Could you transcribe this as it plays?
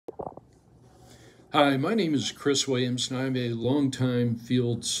Hi, my name is Chris Williams, and I'm a longtime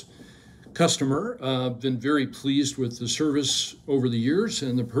Fields customer. I've been very pleased with the service over the years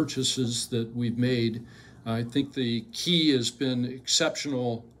and the purchases that we've made. I think the key has been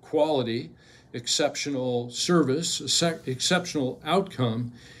exceptional quality, exceptional service, exceptional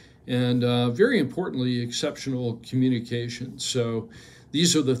outcome, and very importantly, exceptional communication. So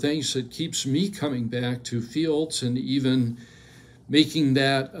these are the things that keeps me coming back to Fields and even making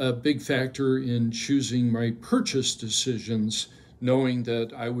that a big factor in choosing my purchase decisions, knowing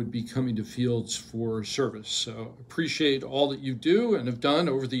that I would be coming to Fields for service. So appreciate all that you do and have done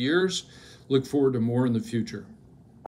over the years. Look forward to more in the future.